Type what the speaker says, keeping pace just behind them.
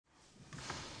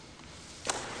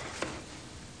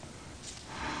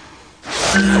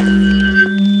Children's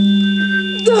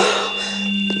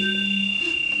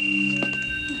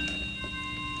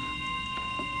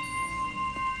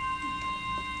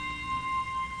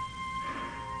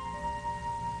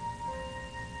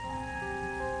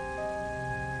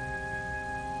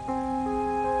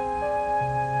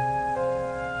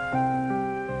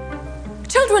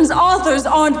authors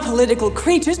aren't political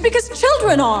creatures because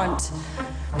children aren't.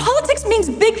 Politics means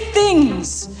big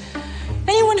things.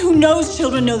 Anyone who knows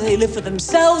children know they live for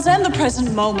themselves and the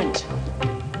present moment.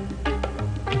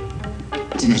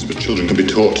 Yes, but children can be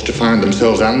taught to find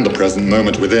themselves and the present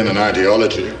moment within an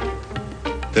ideology.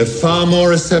 They're far more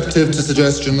receptive to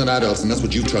suggestion than adults, and that's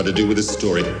what you've tried to do with this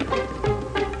story.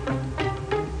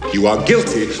 You are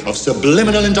guilty of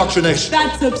subliminal indoctrination.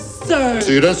 That's absurd.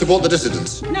 So you don't support the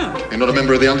dissidents? No. You're not a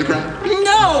member of the underground?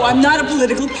 No, I'm not a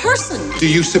political person. Do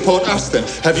you support us then?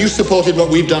 Have you supported what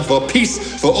we've done for peace,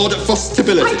 for order, for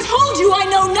stability? I told you I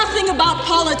know nothing about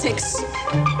politics.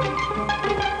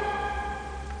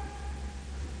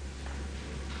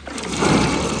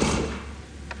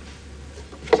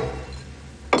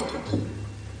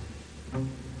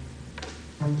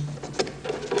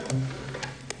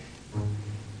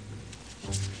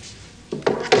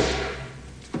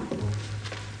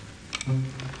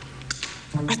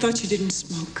 I thought you didn't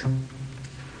smoke.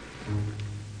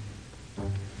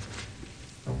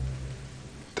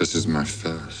 This is my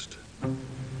first.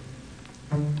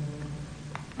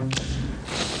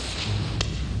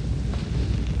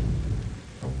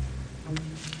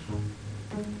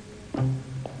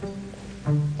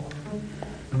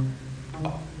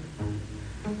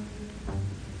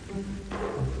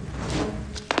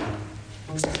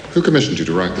 Who commissioned you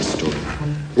to write this story?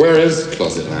 Where is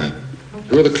Closet Man?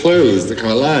 Who are the clothes that come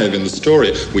alive in the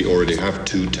story? We already have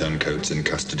 2 turncoats in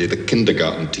custody, the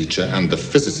kindergarten teacher and the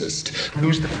physicist.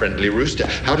 Who's the friendly rooster?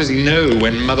 How does he know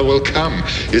when Mother will come?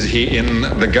 Is he in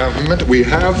the government? We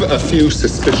have a few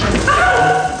suspicions.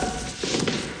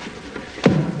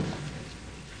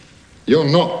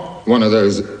 You're not one of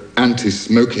those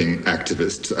anti-smoking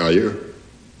activists, are you?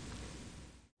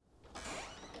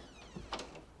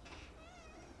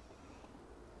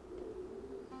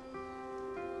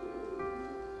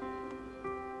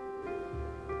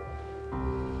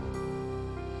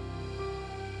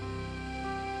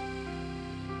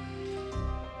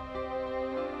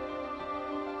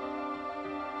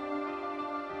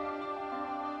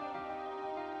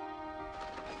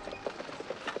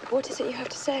 What is it you have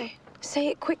to say? Say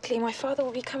it quickly. My father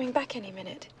will be coming back any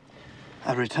minute.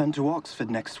 I return to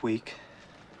Oxford next week.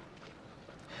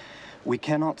 We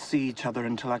cannot see each other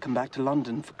until I come back to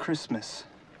London for Christmas.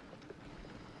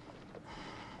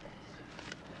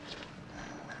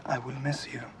 I will miss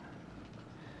you.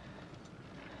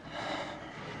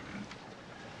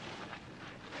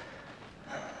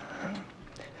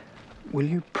 Will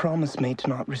you promise me to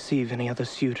not receive any other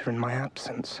suitor in my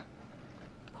absence?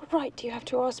 What right do you have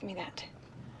to ask me that?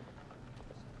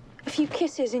 A few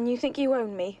kisses and you think you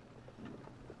own me?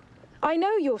 I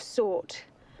know your sort.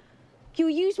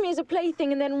 You'll use me as a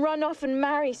plaything and then run off and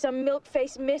marry some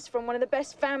milk-faced miss from one of the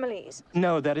best families.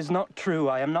 No, that is not true.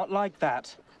 I am not like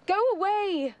that. Go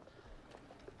away!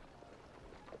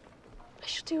 I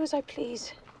shall do as I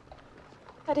please.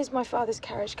 That is my father's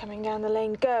carriage coming down the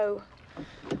lane. Go.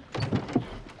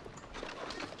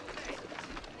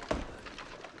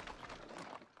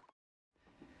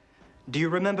 Do you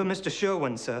remember Mr.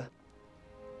 Sherwin, sir?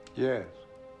 Yes.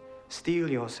 Steel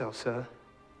yourself, sir.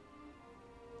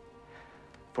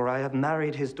 For I have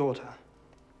married his daughter.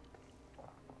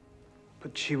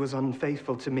 But she was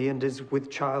unfaithful to me and is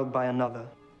with child by another.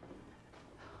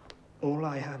 All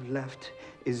I have left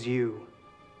is you.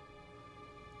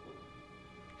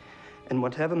 And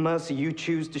whatever mercy you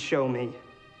choose to show me,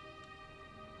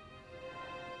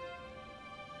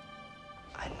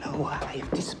 I know I have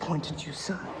disappointed you,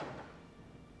 sir.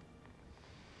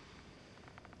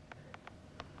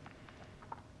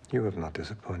 You have not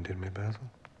disappointed me,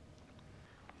 Basil.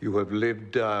 You have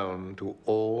lived down to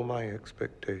all my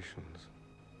expectations.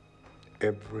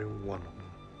 Every one of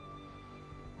them.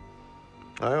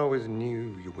 I always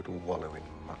knew you would wallow in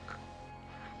muck.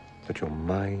 That your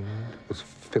mind was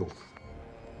filth.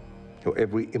 Your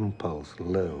every impulse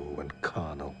low and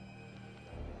carnal.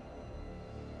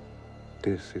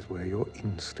 This is where your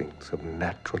instincts have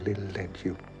naturally led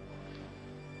you.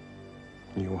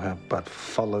 You have but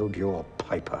followed your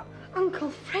piper. Uncle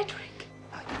Frederick.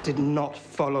 I did not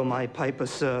follow my piper,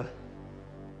 sir.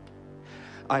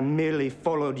 I merely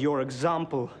followed your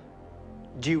example,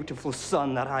 dutiful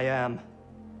son that I am.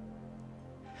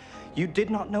 You did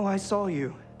not know I saw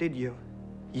you, did you?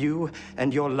 You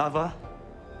and your lover?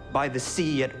 by the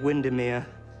sea at Windermere.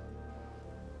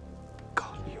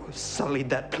 God, you have sullied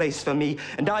that place for me,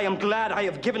 and I am glad I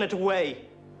have given it away.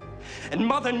 And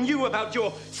Mother knew about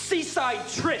your seaside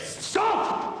tryst.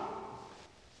 Stop!